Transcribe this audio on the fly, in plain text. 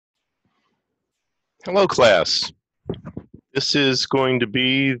Hello, class. This is going to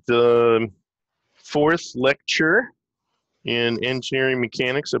be the fourth lecture in engineering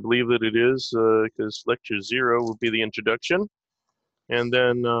mechanics. I believe that it is because lecture 0 will be the introduction. And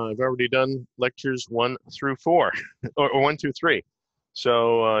then I've already done lectures 1 through 4, or 1 through 3.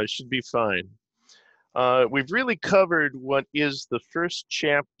 So it should be fine. We've really covered what is the first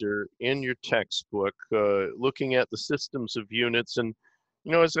chapter in your textbook, looking at the systems of units. And,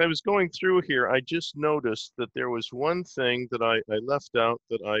 you know, as I was going through here, I just noticed that there was one thing that I left out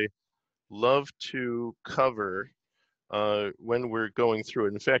that I love to cover when we're going through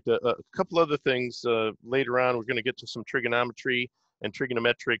it. In fact, a couple other things later on, we're going to get to some trigonometry and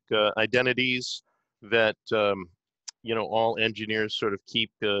trigonometric identities that, you know, all engineers sort of keep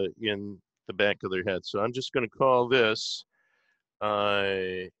in the back of their head. So I'm just going to call this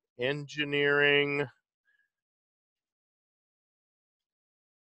engineering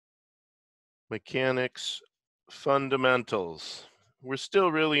mechanics fundamentals. We're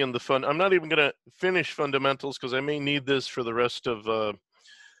still really in the fun. I'm not even going to finish fundamentals because I may need this for the rest of the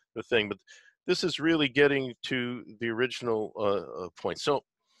thing, but this is really getting to the original point. So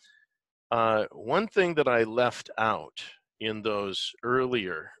one thing that I left out in those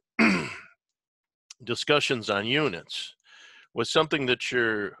earlier discussions on units was something that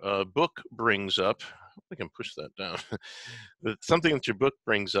your book brings up. I can push that down. Something that your book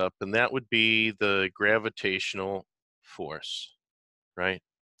brings up, and that would be the gravitational force, right?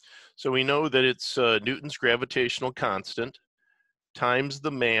 So we know that it's Newton's gravitational constant times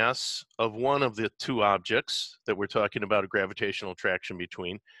the mass of one of the two objects that we're talking about a gravitational attraction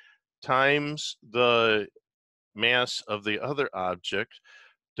between, times the mass of the other object,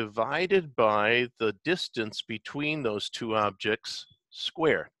 divided by the distance between those two objects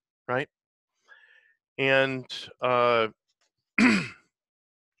squared, right? And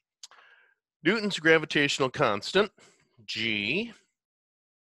Newton's gravitational constant, G,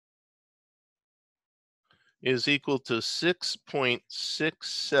 is equal to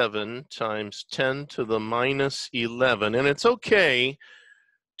 6.67 times 10 to the minus 11. And it's okay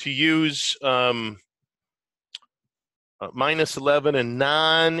to use minus 11 and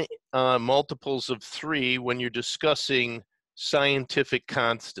non-multiples of 3 when you're discussing scientific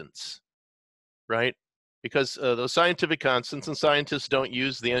constants, right? Because those scientific constants, and scientists don't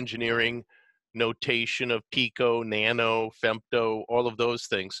use the engineering notation of pico, nano, femto, all of those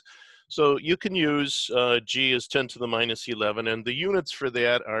things. So you can use G as 10 to the minus 11, and the units for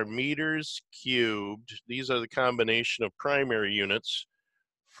that are meters cubed. These are the combination of primary units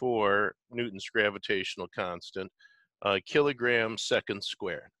for Newton's gravitational constant, kilograms second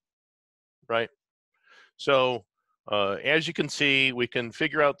squared, right? So as you can see, we can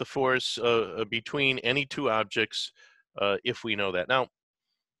figure out the force between any two objects if we know that. Now,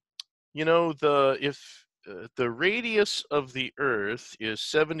 you know, if the radius of the Earth is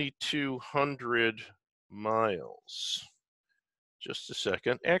 7,200 miles. Just a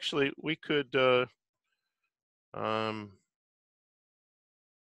second. Actually, we could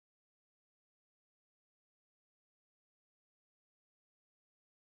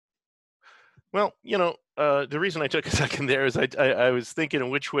well, you know, the reason I took a second there is I was thinking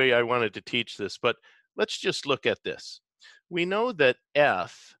in which way I wanted to teach this, but let's just look at this. We know that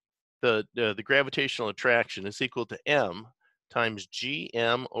F, the gravitational attraction, is equal to m times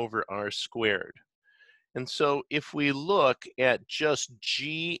gm over r squared. And so if we look at just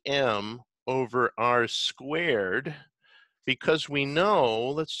gm over r squared, because we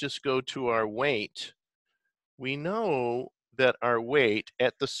know, let's just go to our weight. We know that our weight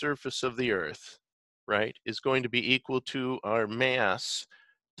at the surface of the Earth, right, is going to be equal to our mass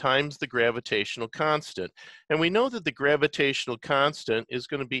times the gravitational constant. And we know that the gravitational constant is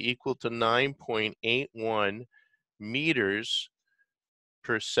going to be equal to 9.81 meters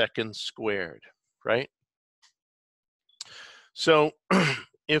per second squared, right? So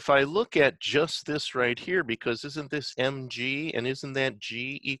if I look at just this right here, because isn't this mg, and isn't that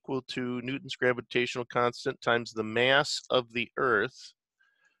g equal to Newton's gravitational constant times the mass of the Earth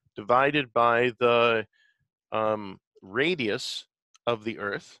divided by the radius of the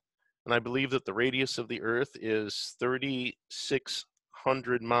Earth? And I believe that the radius of the Earth is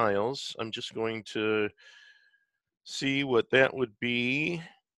 3,600 miles. I'm just going to see what that would be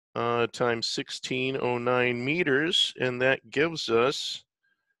times 1609 meters, and that gives us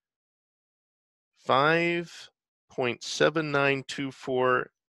 5.7924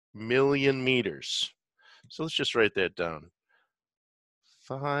 million meters. So let's just write that down.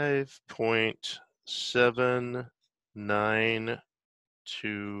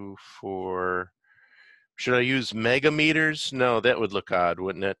 5.7924 Should I use megameters? No, that would look odd,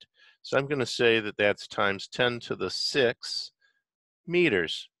 wouldn't it? So I'm going to say that that's times 10 to the 6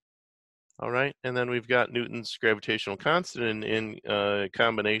 meters. All right, and then we've got Newton's gravitational constant in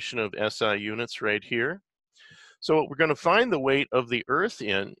combination of SI units right here. So what we're going to find the weight of the Earth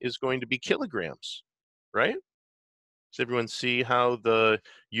in is going to be kilograms, right? Does everyone see how the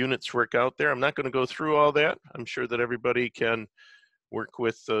units work out there? I'm not going to go through all that. I'm sure that everybody can work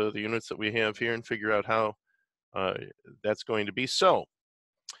with the units that we have here and figure out how that's going to be. So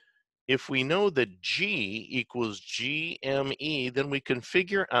if we know that G equals GME, then we can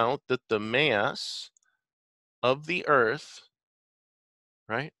figure out that the mass of the Earth,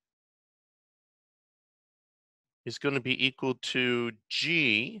 right, is going to be equal to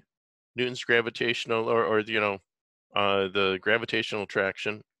G, Newton's gravitational, or you know, the gravitational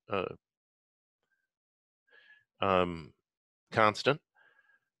attraction constant,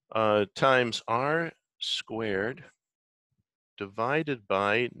 times R squared divided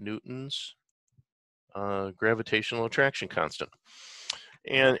by Newton's gravitational attraction constant.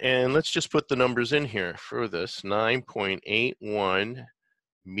 And let's just put the numbers in here for this. 9.81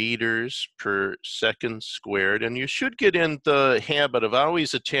 meters per second squared. And you should get in the habit of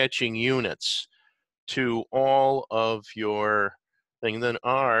always attaching units to all of your thing. Then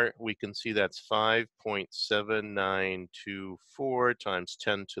R, we can see that's 5.7924 times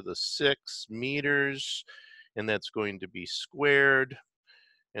 10 to the 6 meters. And that's going to be squared.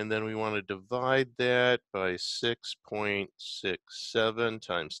 And then we want to divide that by 6.67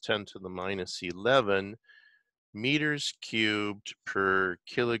 times 10 to the minus 11 meters cubed per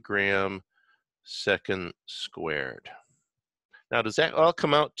kilogram second squared. Now, does that all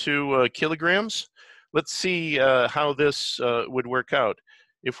come out to kilograms? Let's see how this would work out.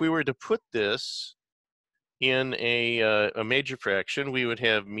 If we were to put this in a major fraction, we would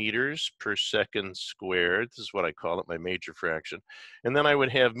have meters per second squared. This is what I call it, my major fraction. And then I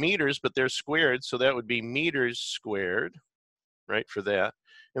would have meters, but they're squared, so that would be meters squared, right, for that.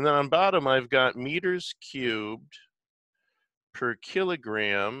 And then on bottom, I've got meters cubed per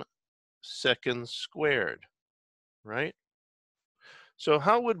kilogram second squared, right? So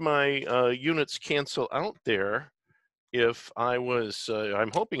how would my units cancel out there if I was,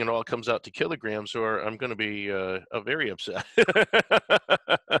 I'm hoping it all comes out to kilograms, or I'm going to be very upset.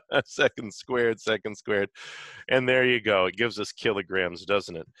 Second squared. And there you go. It gives us kilograms,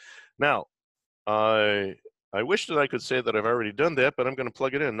 doesn't it? Now, I wish that I could say that I've already done that, but I'm going to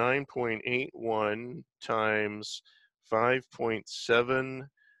plug it in. 9.81 times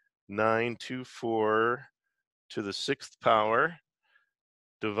 5.7924 to the 6th power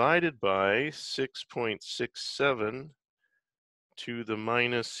divided by 6.67 to the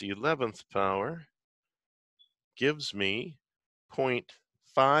minus 11th power gives me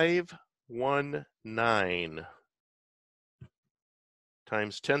 0.519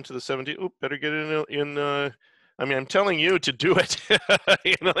 times 10 to the 17. Oop, better get it in I mean, I'm telling you to do it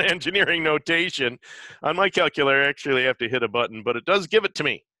in engineering notation. On my calculator, I actually have to hit a button, but it does give it to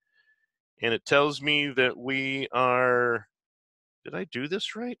me. And it tells me that we are, did I do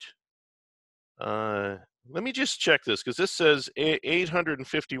this right? Let me just check this, because this says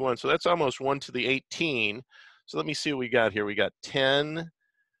 851, so that's almost 1 to the 18. So let me see what we got here. We got 10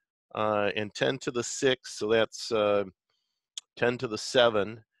 and 10 to the 6, so that's 10 to the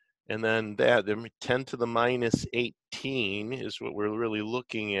 7. And then that, 10 to the minus 18 is what we're really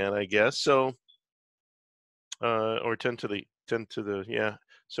looking at, I guess. So, or 10 to the, yeah.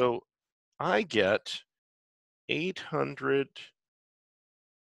 So I get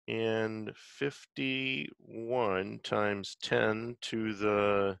 851 times 10 to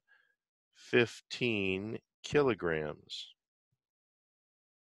the 15 kilograms.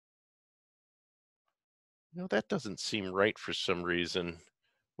 No, that doesn't seem right for some reason.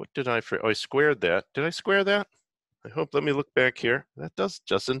 What did I, oh, I squared that. Did I square that? I hope, let me look back here. That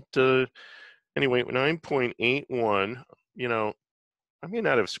doesn't, anyway, 9.81, you know, I may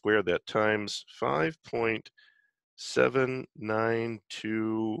not have squared that, times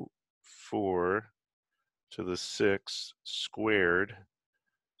 5.7924 to the 6 squared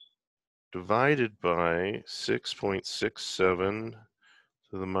divided by 6.67 to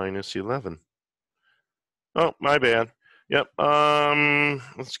the minus 11. Oh, my bad. Yep.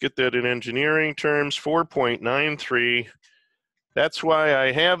 Let's get that in engineering terms. 4.93. That's why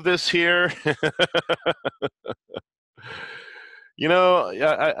I have this here. You know,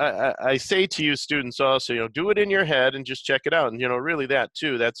 I say to you students also, you know, do it in your head and just check it out. And, you know, really that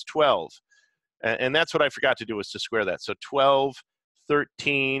too, that's 12. And that's what I forgot to do, was to square that. So 12,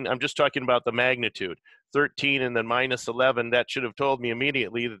 13, I'm just talking about the magnitude. 13 and then minus 11, that should have told me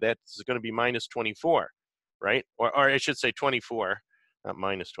immediately that that's going to be minus 24. right? Or I should say 24, not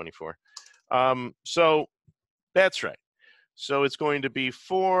minus 24. So that's right. So it's going to be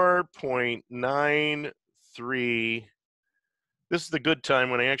 4.93. This is the good time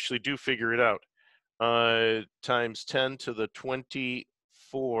when I actually do figure it out. Times 10 to the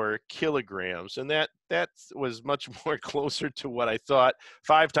 24 kilograms. And that was much more closer to what I thought.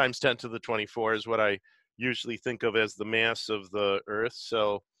 5 times 10 to the 24 is what I usually think of as the mass of the Earth.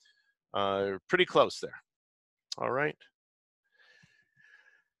 So pretty close there. All right.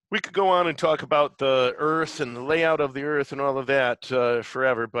 We could go on and talk about the Earth and the layout of the Earth and all of that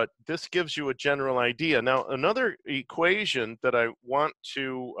forever, but this gives you a general idea. Now, another equation that I want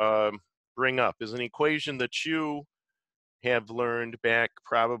to bring up is an equation that you have learned back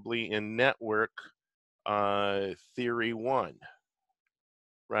probably in network theory 1,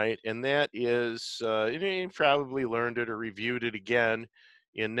 right? And that is, you probably learned it or reviewed it again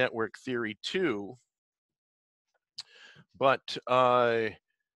in network theory 2, but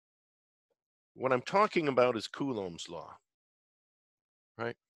what I'm talking about is Coulomb's law,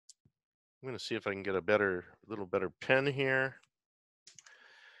 right? I'm going to see if I can get a little better pen here.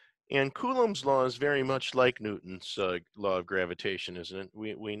 And Coulomb's law is very much like Newton's law of gravitation, isn't it?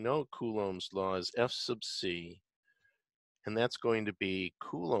 We know Coulomb's law is F sub c, and that's going to be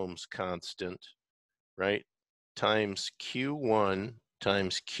Coulomb's constant, right, times Q1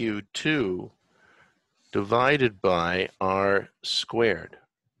 times Q2 divided by R squared.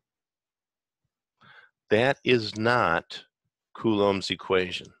 That is not Coulomb's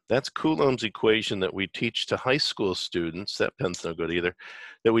equation. That's Coulomb's equation that we teach to high school students. That pen's no good either.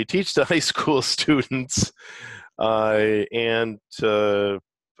 That we teach to high school students, and I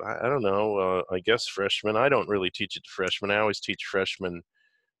don't know. I guess freshmen. I don't really teach it to freshmen. I always teach freshmen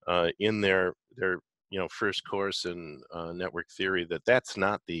in their first course in network theory that that's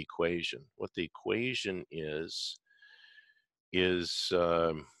not the equation. What the equation is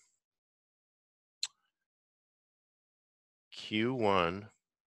Q1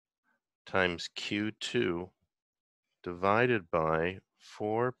 times Q2 divided by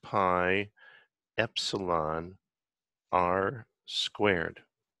 4 pi epsilon R squared.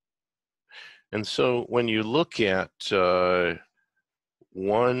 And so when you look at 1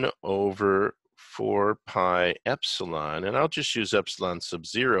 over 4 pi epsilon, and I'll just use epsilon sub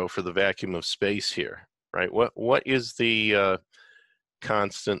 0 for the vacuum of space here, right? What is the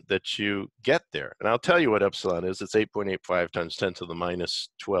constant that you get there? And I'll tell you what epsilon is. It's 8.85 times 10 to the minus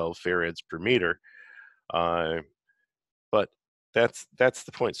 12 farads per meter. But that's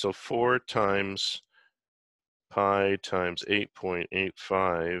the point. So 4 times pi times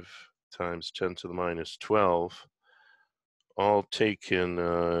 8.85 times 10 to the minus 12, all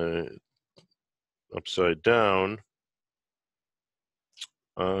taken upside down,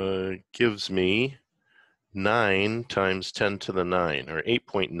 gives me 9 times 10 to the 9, or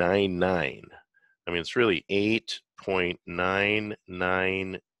 8.99. I mean, it's really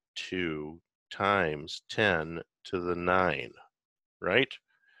 8.992 times 10 to the 9, right?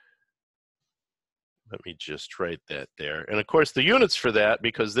 Let me just write that there. And of course, the units for that,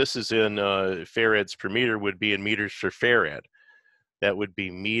 because this is in farads per meter, would be in meters per farad. That would be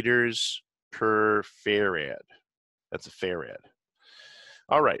meters per farad. That's a farad.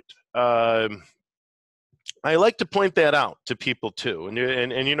 All right. I like to point that out to people too. And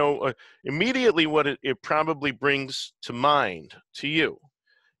you know, immediately what it probably brings to mind to you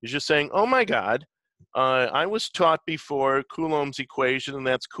is just saying, oh my God, I was taught before Coulomb's equation, and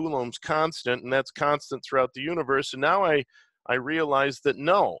that's Coulomb's constant, and that's constant throughout the universe. And now I realize that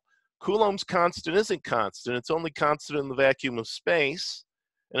no, Coulomb's constant isn't constant. It's only constant in the vacuum of space,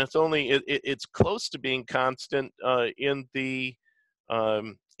 and it's close to being constant in the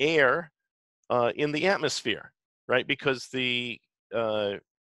air in the atmosphere, right? Because the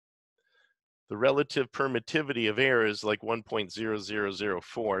relative permittivity of air is like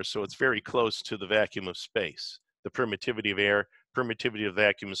 1.0004, so it's very close to the vacuum of space. The permittivity of air, permittivity of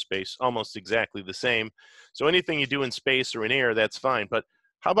vacuum of space, almost exactly the same. So anything you do in space or in air, that's fine. But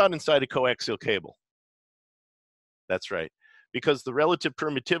how about inside a coaxial cable? That's right. Because the relative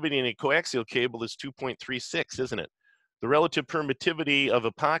permittivity in a coaxial cable is 2.36, isn't it? The relative permittivity of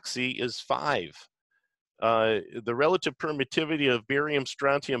epoxy is 5. The relative permittivity of barium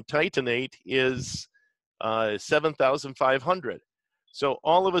strontium titanate is 7,500. So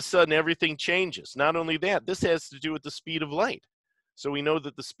all of a sudden, everything changes. Not only that, this has to do with the speed of light. So we know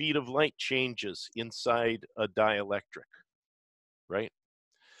that the speed of light changes inside a dielectric, right?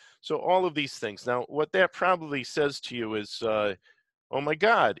 So all of these things. Now, what that probably says to you is, oh my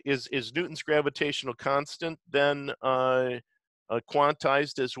God, is Newton's gravitational constant then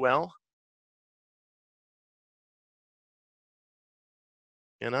quantized as well?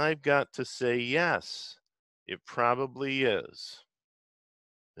 And I've got to say, yes, it probably is.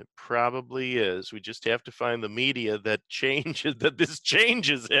 It probably is. We just have to find the media that changes, that this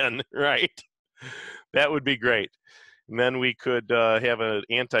changes in, right? That would be great. And then we could have an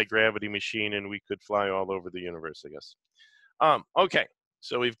anti-gravity machine and we could fly all over the universe, I guess. Okay,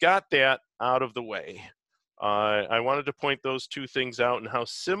 so we've got that out of the way. I wanted to point those two things out and how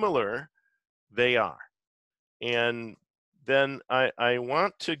similar they are. And then I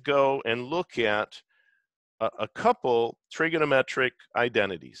want to go and look at a couple trigonometric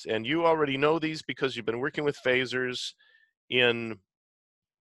identities. And you already know these because you've been working with phasors in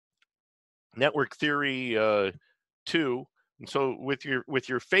network theory 2. And so with your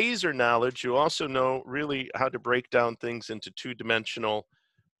phasor knowledge, you also know really how to break down things into two-dimensional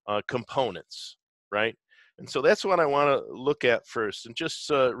components, right? And so that's what I want to look at first, and just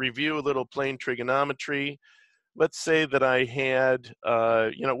review a little plane trigonometry. Let's say that I had,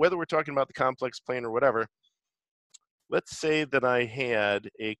 whether we're talking about the complex plane or whatever, let's say that I had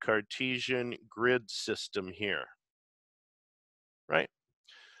a Cartesian grid system here, right?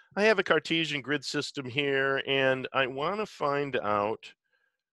 I have a Cartesian grid system here, and I want to find out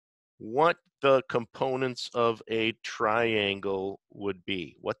what the components of a triangle would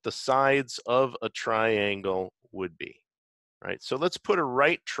be, what the sides of a triangle would be, right? So let's put a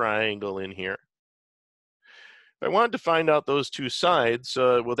right triangle in here. If I wanted to find out those two sides,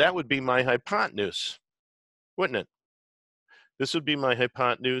 well, that would be my hypotenuse, wouldn't it? This would be my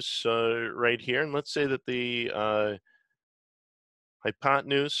hypotenuse right here. And let's say that the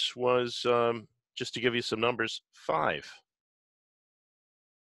hypotenuse was, just to give you some numbers, 5.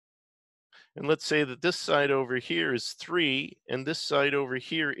 And let's say that this side over here is 3, and this side over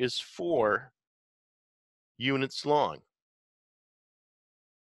here is 4 units long.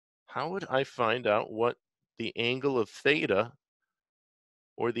 How would I find out what the angle of theta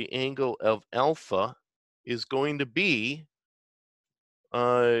or the angle of alpha is going to be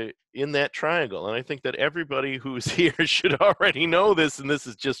in that triangle? And I think that everybody who's here should already know this, and this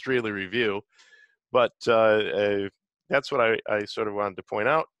is just really review. But that's what I sort of wanted to point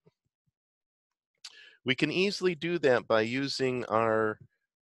out. We can easily do that by using our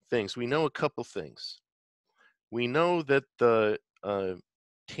things. We know a couple things. We know that the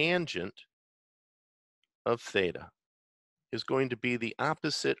tangent of theta is going to be the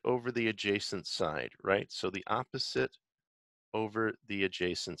opposite over the adjacent side, right? So the opposite over the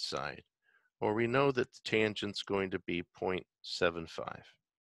adjacent side. Or we know that the tangent's going to be 0.75.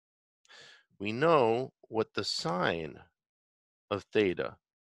 We know what the sine of theta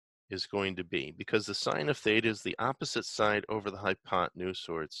is going to be, because the sine of theta is the opposite side over the hypotenuse,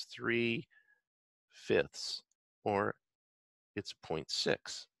 or it's 3/5, or it's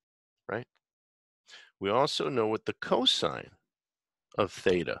 0.6, right? We also know what the cosine of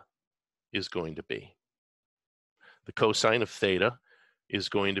theta is going to be. The cosine of theta is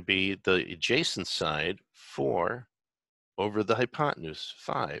going to be the adjacent side, 4, over the hypotenuse,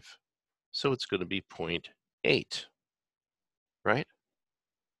 5. So it's going to be 0.8, right?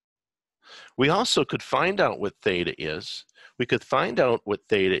 We also could find out what theta is. We could find out what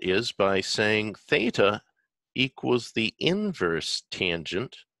theta is by saying theta equals the inverse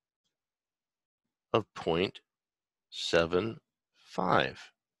tangent of 0.75,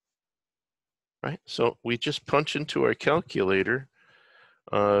 right? So we just punch into our calculator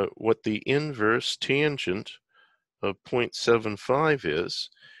what the inverse tangent of 0.75 is,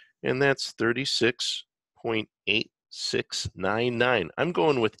 and that's 36.8699. I'm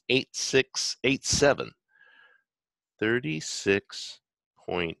going with 8687.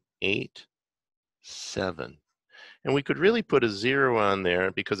 36.87. And we could really put a 0 on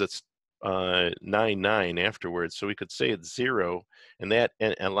there because it's 99 afterwards. So we could say it's 0, and that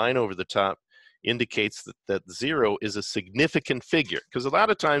and a line over the top indicates that 0 is a significant figure. Because a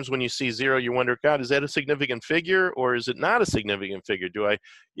lot of times when you see 0, you wonder, God, is that a significant figure or is it not a significant figure? Do I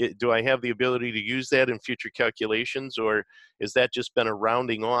have the ability to use that in future calculations, or is that just been a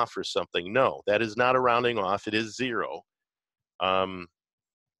rounding off or something? No, that is not a rounding off. It is 0,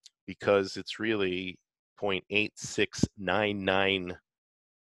 because it's really 0.8699.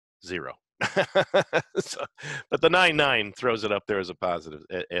 So, but the 99 throws it up there as a positive,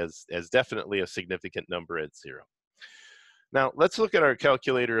 as definitely a significant number at 0. Now let's look at our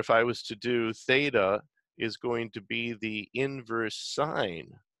calculator. If I was to do theta is going to be the inverse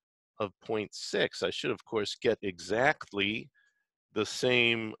sine of 0.6, I should of course get exactly the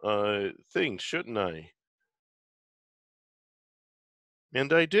same thing, shouldn't I?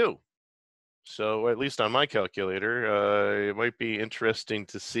 And I do. So at least on my calculator, it might be interesting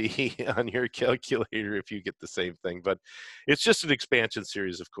to see on your calculator if you get the same thing. But it's just an expansion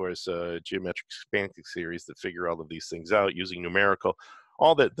series, of course, geometric expansion series that figure all of these things out using numerical.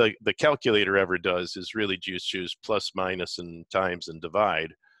 All that the calculator ever does is really just choose plus, minus, and times and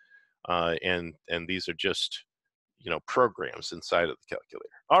divide. And these are just, programs inside of the calculator.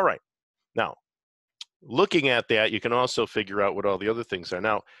 All right. Now, looking at that, you can also figure out what all the other things are.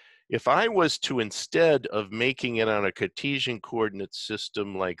 Now, if I was to, instead of making it on a Cartesian coordinate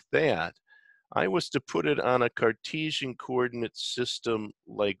system like that, I was to put it on a Cartesian coordinate system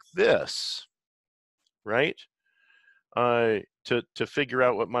like this, right? To figure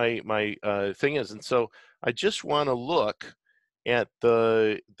out what my thing is. And so I just want to look at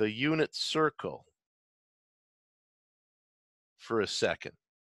the unit circle for a second.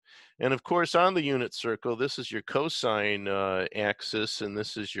 And of course, on the unit circle, this is your cosine axis, and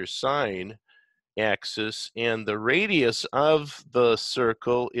this is your sine axis, and the radius of the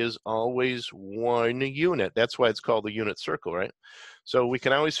circle is always 1 unit. That's why it's called the unit circle, right? So we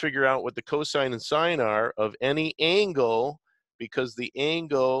can always figure out what the cosine and sine are of any angle, because the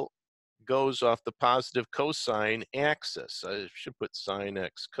angle goes off the positive cosine axis. I should put sine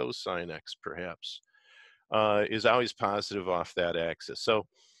x, cosine x perhaps, is always positive off that axis.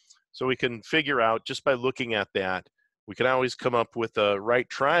 So we can figure out, just by looking at that, we can always come up with a right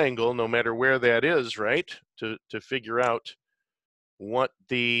triangle, no matter where that is, right? To figure out what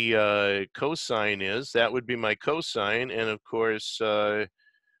the cosine is. That would be my cosine, and of course,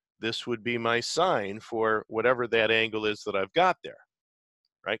 this would be my sine for whatever that angle is that I've got there,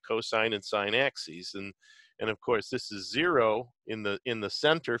 right? Cosine and sine axes, and of course, this is 0 in the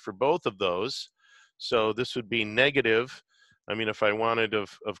center for both of those. So this would be negative. I mean, if I wanted,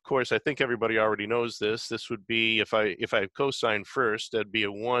 of course, I think everybody already knows this. This would be, if I cosine first, that'd be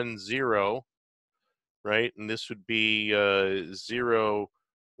a 1, 0, right? And this would be 0,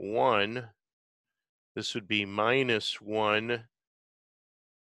 1. This would be minus 1,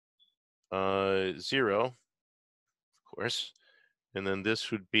 0, of course. And then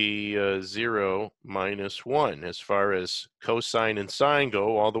this would be 0, minus 1, as far as cosine and sine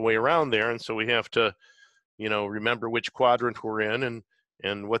go all the way around there. And so we have to, remember which quadrant we're in,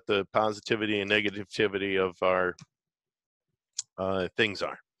 and what the positivity and negativity of our things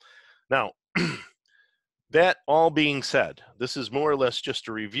are. Now, that all being said, this is more or less just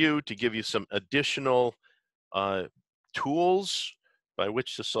a review to give you some additional tools by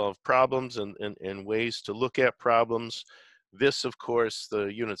which to solve problems and ways to look at problems. This, of course, the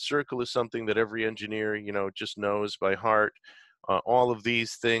unit circle is something that every engineer, just knows by heart. All of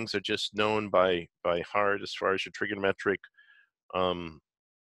these things are just known by heart as far as your trigonometric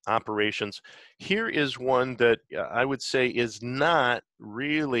operations. Here is one that I would say is not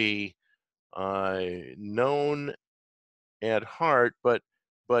really known at heart, but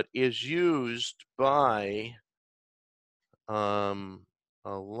is used by a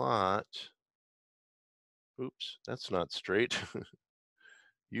lot. Oops, that's not straight.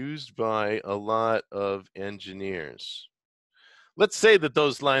 Used by a lot of engineers. Let's say that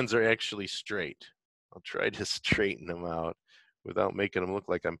those lines are actually straight. I'll try to straighten them out without making them look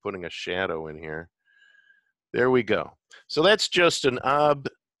like I'm putting a shadow in here. There we go. So that's just an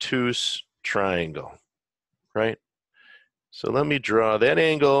obtuse triangle, right? So let me draw that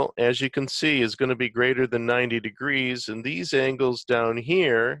angle. As you can see, is going to be greater than 90 degrees, and these angles down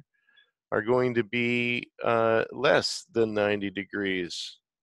here are going to be less than 90 degrees,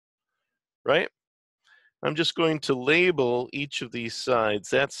 right? I'm just going to label each of these sides.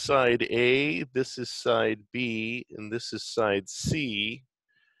 That's side A, this is side B, and this is side C.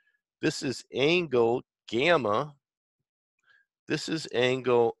 This is angle gamma. This is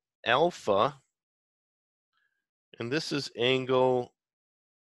angle alpha. And this is angle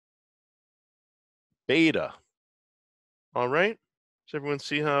beta. All right? Does everyone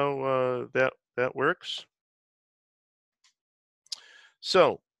see how that works?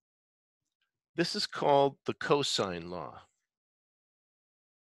 So this is called the cosine law.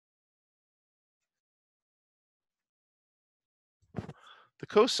 The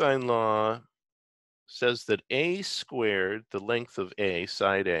cosine law says that A squared, the length of A,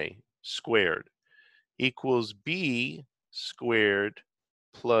 side A, squared, equals B squared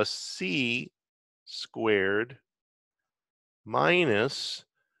plus C squared minus,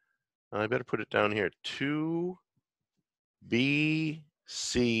 I better put it down here, 2BC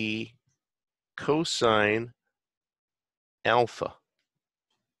cosine alpha.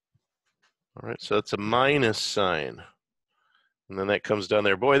 All right, so that's a minus sign. And then that comes down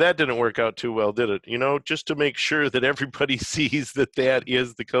there. Boy, that didn't work out too well, did it? Just to make sure that everybody sees that that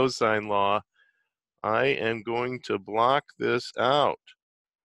is the cosine law, I am going to block this out.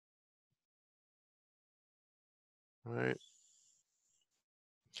 All right.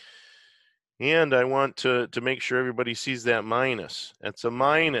 And I want to make sure everybody sees that minus. That's a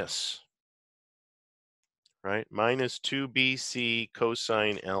minus, right? Minus 2bc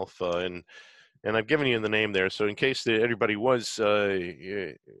cosine alpha. And I've given you the name there. So in case everybody was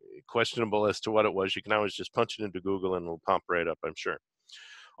questionable as to what it was, you can always just punch it into Google and it'll pop right up, I'm sure.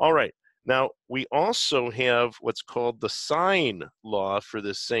 All right. Now, we also have what's called the sine law for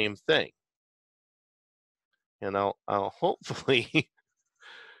this same thing. And I'll hopefully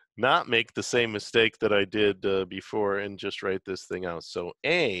not make the same mistake that I did before and just write this thing out. So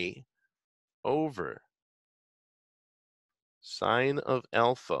A over sine of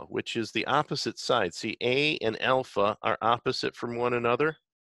alpha, which is the opposite side. See, A and alpha are opposite from one another.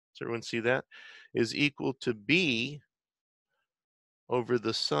 Does everyone see that? Is equal to B over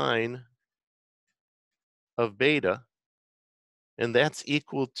the sine of beta, and that's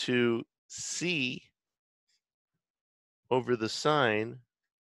equal to C over the sine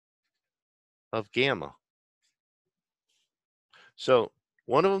of gamma. So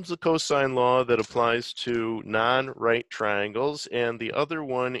one of them's the cosine law that applies to non-right triangles, and the other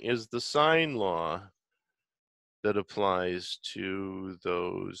one is the sine law that applies to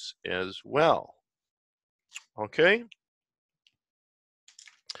those as well. Okay?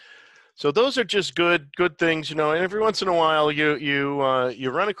 So those are just good things, you know. And every once in a while, you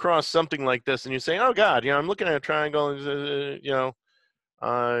run across something like this, and you say, "Oh God, you know, I'm looking at a triangle, and you know,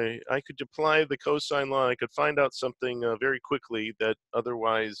 I could apply the cosine law. I could find out something very quickly that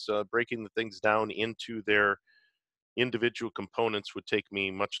otherwise breaking the things down into their individual components would take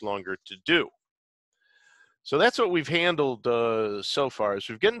me much longer to do." So that's what we've handled so far. Is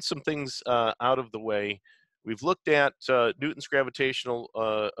we've gotten some things out of the way. We've looked at Newton's gravitational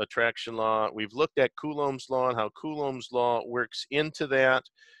attraction law. We've looked at Coulomb's law and how Coulomb's law works into that.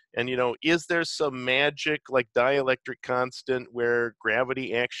 And, you know, is there some magic like dielectric constant where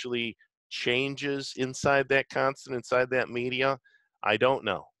gravity actually changes inside that constant, inside that media? I don't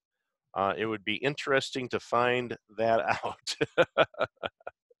know. It would be interesting to find that out.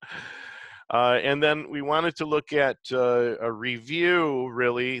 And then we wanted to look at a review,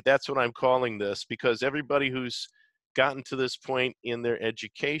 really. That's what I'm calling this, because everybody who's gotten to this point in their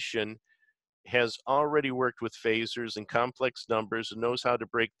education has already worked with phasors and complex numbers and knows how to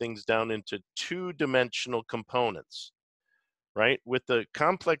break things down into two-dimensional components, right? With the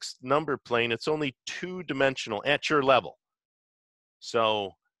complex number plane, it's only two-dimensional at your level.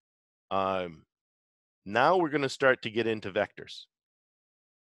 So now we're going to start to get into vectors.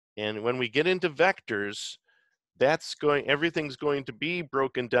 And when we get into vectors, everything's going to be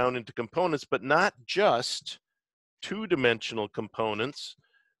broken down into components, but not just two-dimensional components.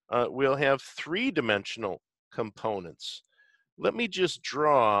 We'll have three-dimensional components. Let me just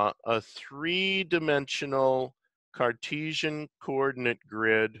draw a three-dimensional Cartesian coordinate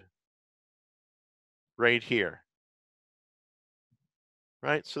grid right here.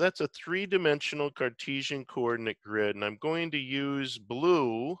 Right, so that's a three-dimensional Cartesian coordinate grid, and I'm going to use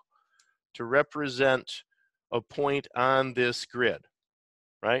blue to represent a point on this grid,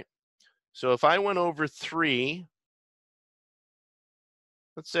 right? So if I went over 3,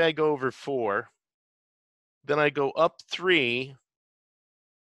 let's say I go over 4, then I go up 3,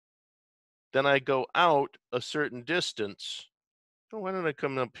 then I go out a certain distance. Oh, why don't I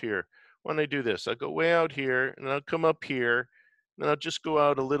come up here? Why don't I do this? I'll go way out here, and I'll come up here, and I'll just go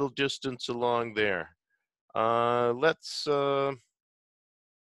out a little distance along there. Yeah,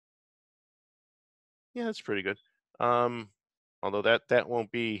 that's pretty good. Although that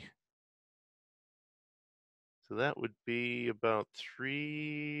won't be. So that would be about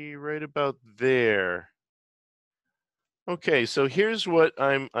 3, right about there. Okay, so here's what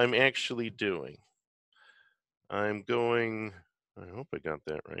I'm actually doing. I'm going, I hope I got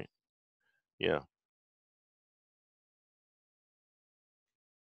that right. Yeah.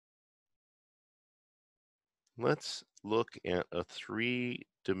 Let's look at a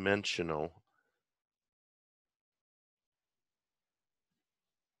three-dimensional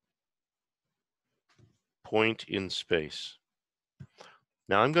point in space.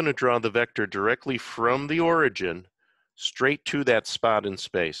 Now I'm going to draw the vector directly from the origin straight to that spot in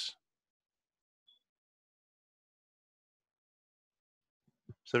space.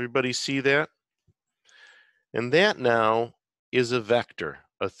 Does everybody see that? And that now is a vector,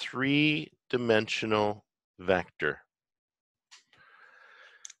 a three-dimensional vector.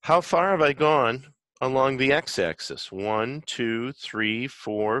 How far have I gone along the x-axis? 1, 2, 3,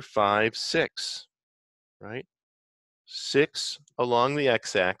 4, 5, 6, right? 6 along the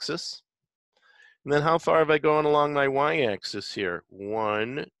x-axis. And then how far have I gone along my y-axis here?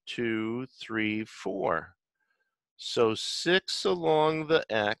 1, 2, 3, 4. So 6 along the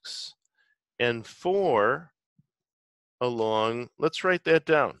x and 4 along, let's write that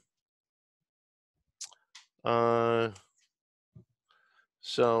down.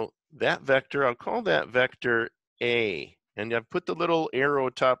 So that vector, I'll call that vector A. And I've put the little arrow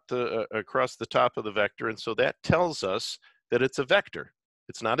across the top of the vector, and so that tells us that it's a vector.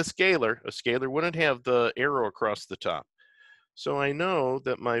 It's not a scalar. A scalar wouldn't have the arrow across the top. So I know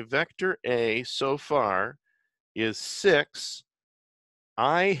that my vector A so far is 6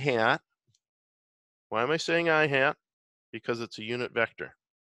 I hat. Why am I saying I hat? Because it's a unit vector.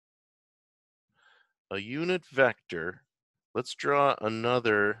 A unit vector. Let's draw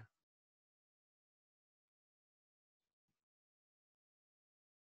another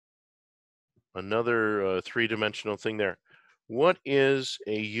three-dimensional thing there. What is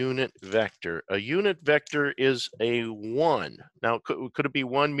a unit vector? A unit vector is a 1. Now, could it be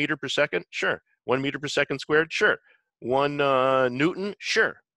 1 meter per second? Sure. 1 meter per second squared? Sure. 1 Newton?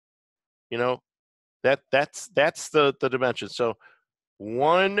 Sure. You know, that's the dimension. So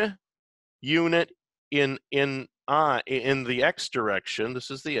 1 unit in the x direction, this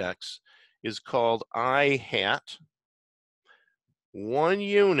is the x, is called I hat. 1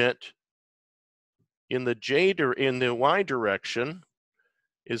 unit in the y direction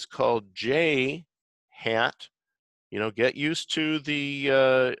is called j hat. You know, get used to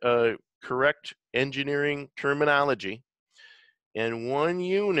the correct engineering terminology. And 1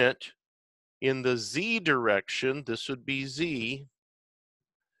 unit in the z direction, this would be z,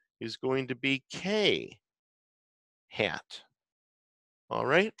 is going to be k hat. All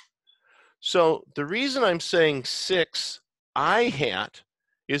right? So the reason I'm saying 6 I hat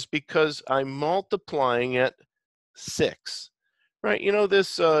is because I'm multiplying it 6. Right? You know,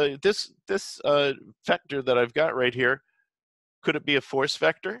 this vector that I've got right here, could it be a force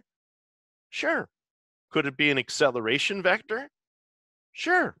vector? Sure. Could it be an acceleration vector?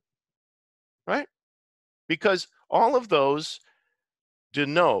 Sure. Right? Because all of those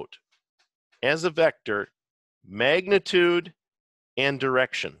denote, as a vector, magnitude and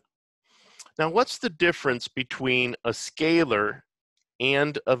direction. Now, what's the difference between a scalar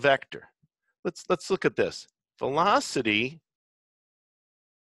and a vector? Let's look at this. Velocity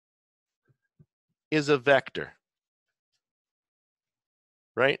is a vector,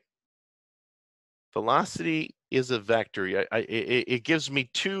 right? Velocity is a vector. It gives me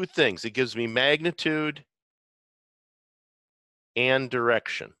 2 things. It gives me magnitude and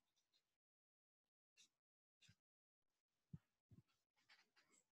direction.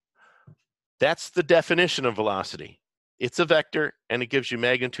 That's the definition of velocity. It's a vector, and it gives you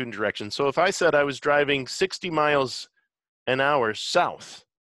magnitude and direction. So if I said I was driving 60 miles an hour south,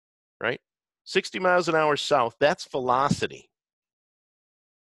 right? 60 miles an hour south, that's velocity.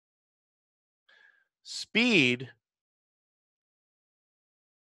 Speed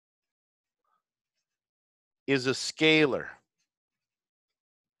is a scalar.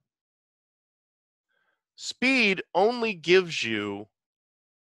 Speed only gives you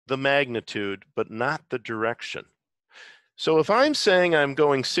the magnitude, but not the direction. So if I'm saying I'm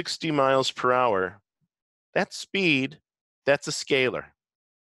going 60 miles per hour, that's speed, that's a scalar.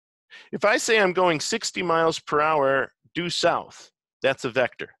 If I say I'm going 60 miles per hour due south, that's a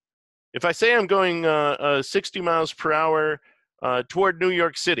vector. If I say I'm going 60 miles per hour toward New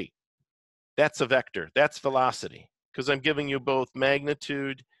York City, that's a vector. That's velocity, because I'm giving you both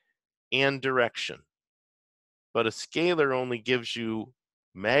magnitude and direction. But a scalar only gives you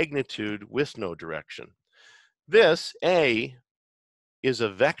magnitude with no direction. This, A, is a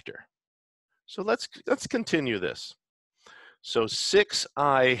vector. So let's continue this. So 6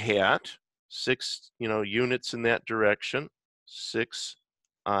 I hat, 6 units in that direction, 6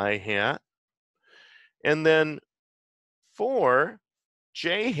 I hat. And then 4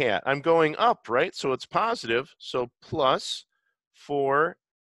 j hat. I'm going up, right? So it's positive. So plus 4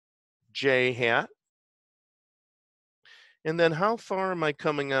 j hat. And then how far am I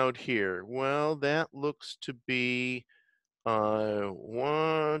coming out here? Well, that looks to be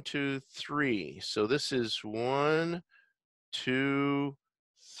 1, 2, 3. So this is 1, 2,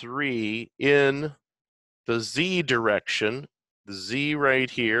 3 in the z direction. The z right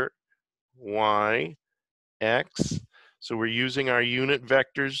here, y, x. So we're using our unit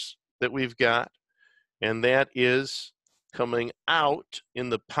vectors that we've got, and that is coming out in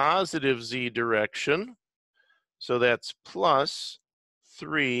the positive z direction. So that's plus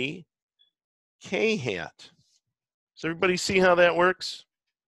 3 k hat. Does everybody see how that works?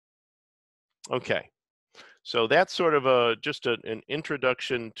 Okay. So that's sort of just an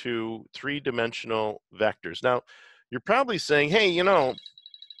introduction to three-dimensional vectors. Now, you're probably saying, hey, you know,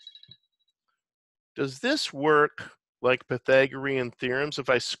 does this work like Pythagorean theorems? If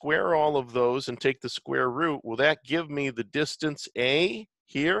I square all of those and take the square root, will that give me the distance A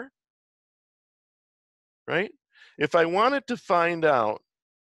here? Right? If I wanted to find out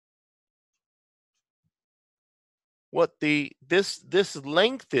what this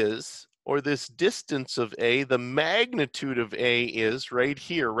length is, or this distance of A, the magnitude of A is right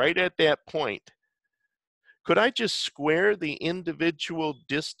here, right at that point, could I just square the individual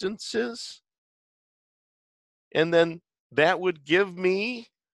distances? And then that would give me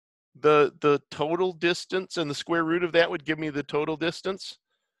the total distance, and the square root of that would give me the total distance.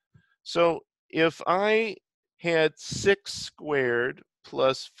 So if I had 6 squared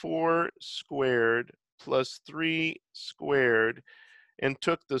plus 4 squared plus 3 squared and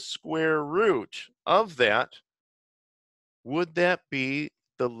took the square root of that, would that be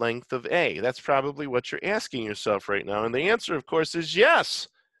the length of A? That's probably what you're asking yourself right now. And the answer, of course, is yes.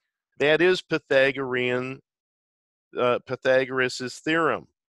 That is Pythagorean, Pythagoras' theorem,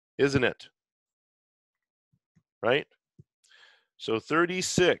 isn't it? Right? So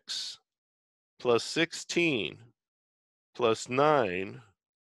 36 plus 16 plus 9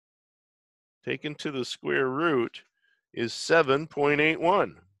 taken to the square root is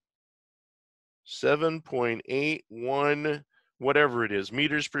 7.81. 7.81, whatever it is,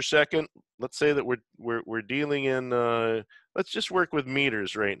 meters per second. Let's say that we're dealing in, let's just work with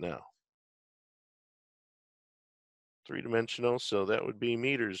meters right now. Three-dimensional, so that would be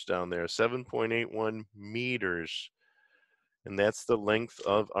meters down there, 7.81 meters. And that's the length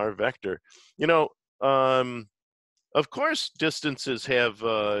of our vector. You know, of course, distances have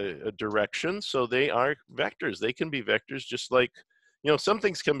a direction, so they are vectors. They can be vectors just like, you know, some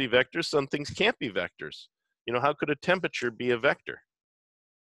things can be vectors, some things can't be vectors. You know, how could a temperature be a vector?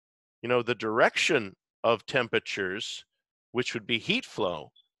 You know, the direction of temperatures, which would be heat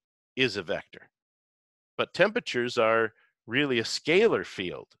flow, is a vector. But temperatures are really a scalar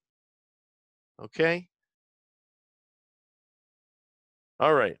field. Okay?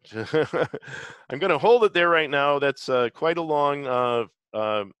 All right. I'm going to hold it there right now. That's quite a long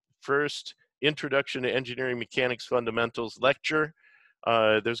first Introduction to Engineering Mechanics Fundamentals lecture.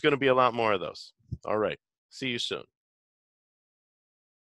 There's going to be a lot more of those. All right. See you soon.